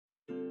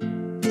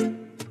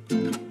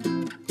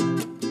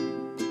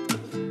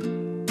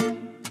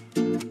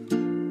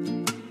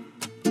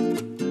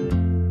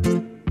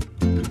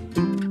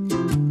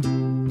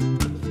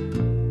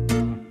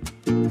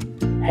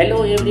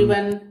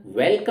everyone,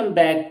 welcome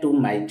back to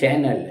my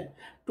channel.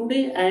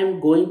 Today I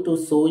am going to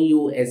show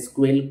you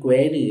SQL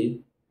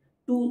query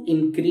to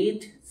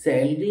increase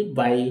salary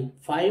by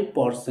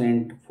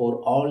 5% for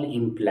all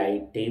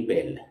employee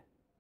table.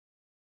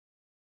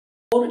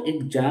 For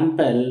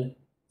example,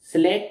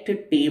 select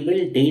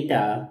table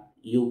data,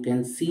 you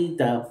can see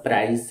the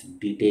price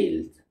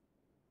details.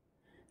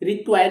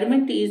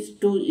 Requirement is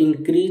to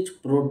increase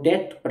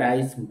product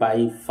price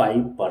by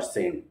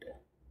 5%.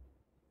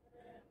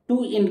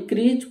 To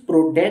increase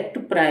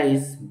product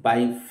price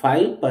by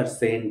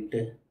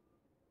 5%,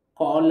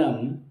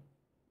 column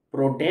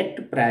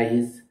product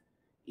price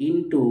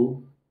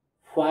into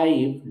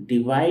 5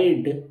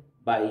 divided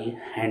by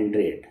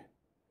 100.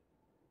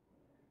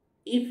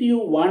 If you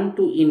want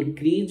to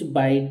increase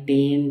by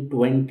 10,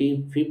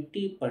 20,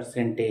 50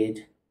 percentage,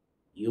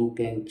 you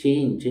can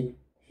change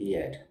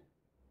here.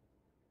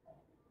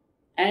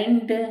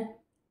 And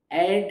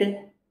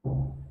add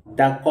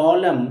the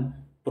column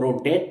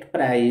product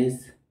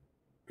price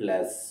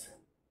plus.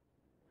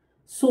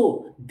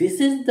 So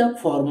this is the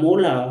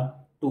formula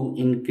to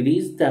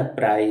increase the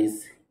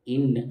price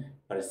in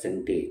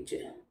percentage.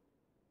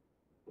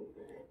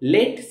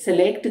 Let's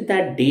select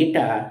the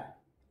data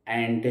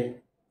and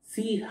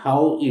see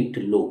how it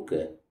look.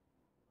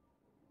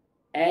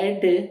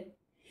 Add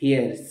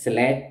here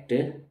select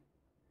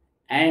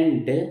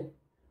and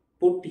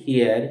put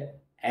here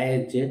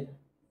as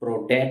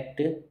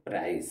product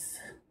price.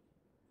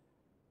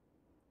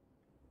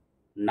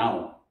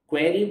 Now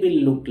query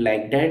will look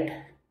like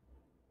that.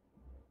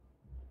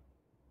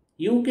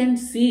 You can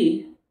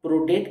see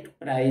product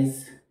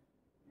price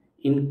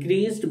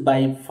increased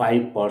by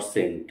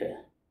 5%.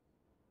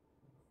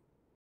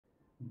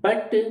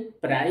 But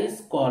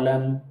price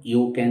column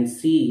you can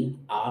see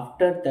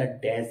after the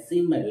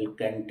decimal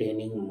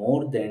containing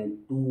more than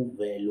 2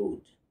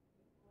 values.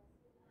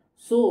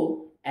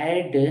 So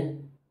add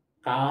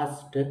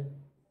cast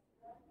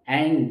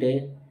and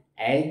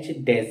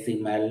edge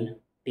decimal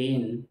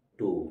 10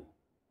 to.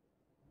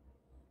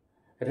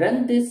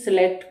 Run this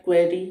select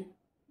query.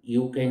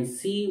 You can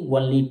see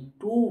only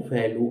 2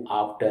 value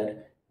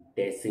after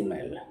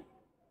decimal.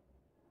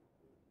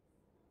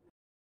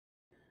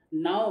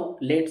 Now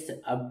let's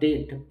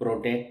update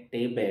product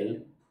table.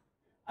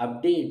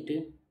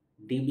 Update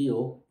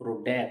DBO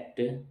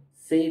product,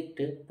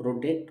 set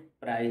product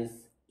price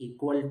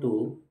equal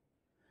to.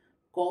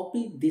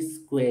 Copy this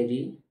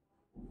query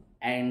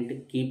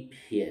and keep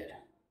here.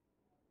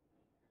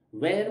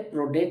 Where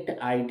product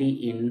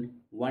ID in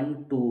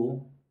 1,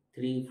 2,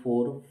 3,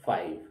 4,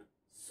 5.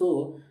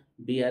 So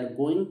we are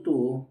going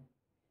to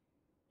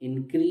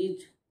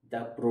increase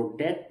the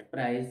product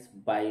price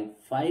by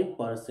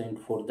 5%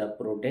 for the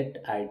product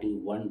ID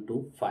 1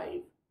 to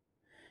 5.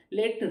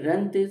 Let's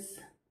run this.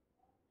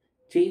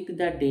 Check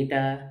the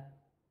data.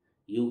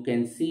 You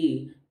can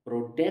see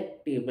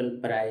product table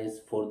price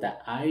for the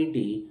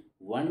ID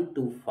 1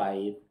 to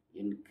 5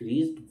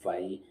 increased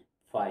by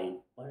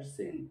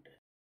 5%.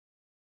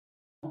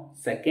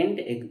 Second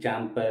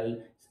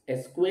example,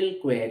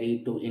 SQL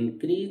query to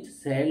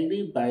increase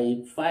salary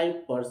by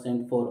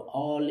 5% for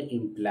all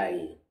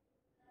employees.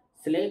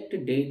 Select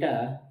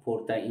data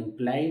for the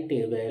employee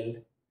table.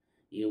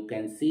 You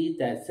can see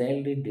the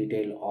salary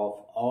detail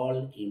of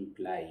all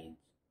employees.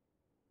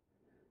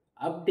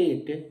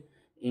 Update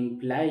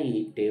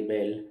employee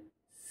table.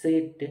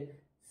 Set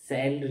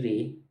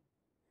salary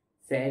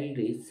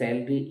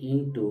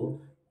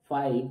into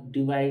 5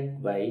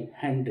 divided by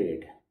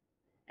 100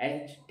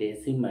 as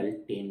decimal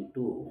 10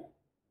 to.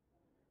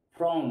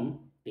 From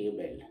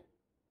table.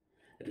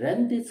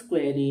 Run this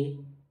query.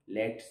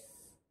 Let's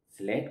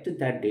select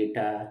the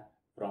data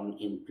from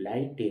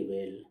employee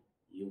table.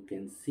 You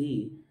can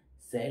see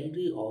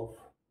salary of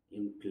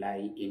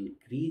employee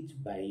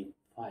increased by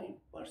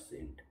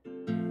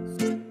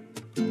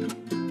 5%.